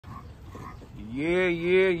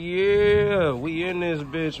Yeah. We in this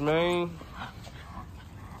bitch, man.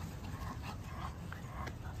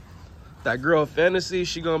 That girl Fantasy,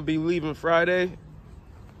 she gonna be leaving Friday.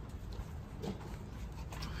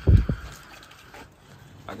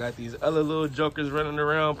 I got these other little jokers running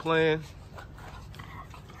around playing.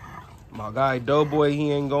 My guy Doughboy,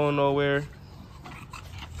 he ain't going nowhere.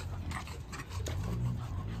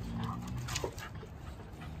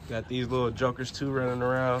 Got these little jokers too running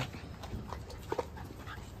around.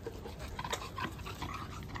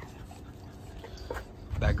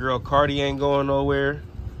 That girl Cardi ain't going nowhere.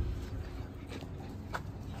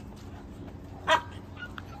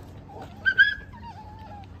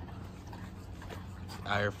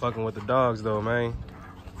 Out here fucking with the dogs though, man.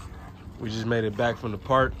 We just made it back from the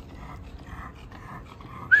park.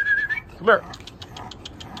 Come here.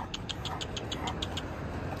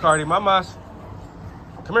 Cardi, mamas.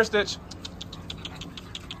 Come here, Stitch.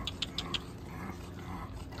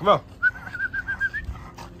 Come on.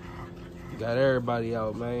 You got everybody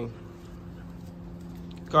out, man.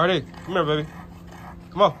 Cardi, come here, baby.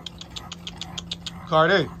 Come on.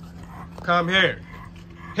 Cardi, come here.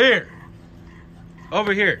 Here.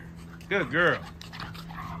 Over here. Good girl.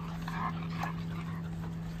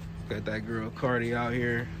 Got that girl Cardi out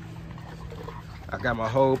here. I got my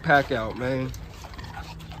whole pack out, man.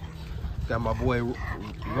 Got my boy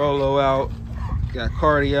Rolo out. Got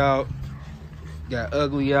Cardi out. Got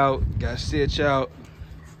Ugly out. Got Stitch out.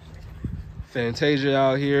 Fantasia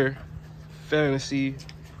out here. Fantasy.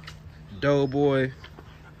 Doughboy.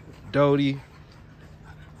 Dodie.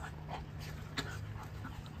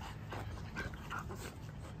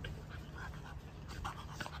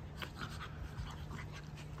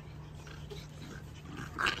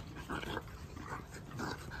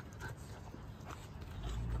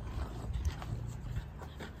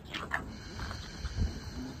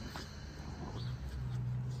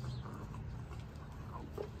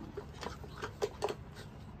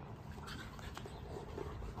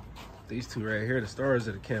 These two right here, the stars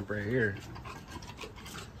of the camp right here.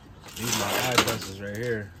 These my eye busters right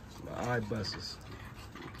here. My eye busters.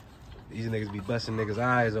 These niggas be busting niggas'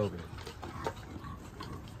 eyes open.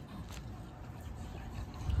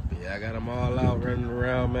 But yeah, I got them all out running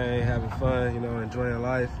around, man, having fun, you know, enjoying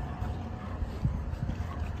life.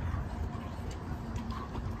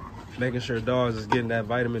 Making sure dogs is getting that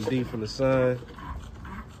vitamin D from the sun.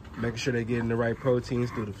 Making sure they're getting the right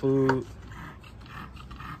proteins through the food.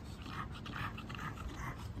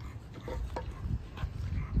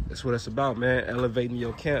 That's what it's about, man. Elevating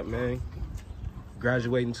your camp, man.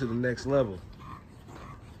 Graduating to the next level.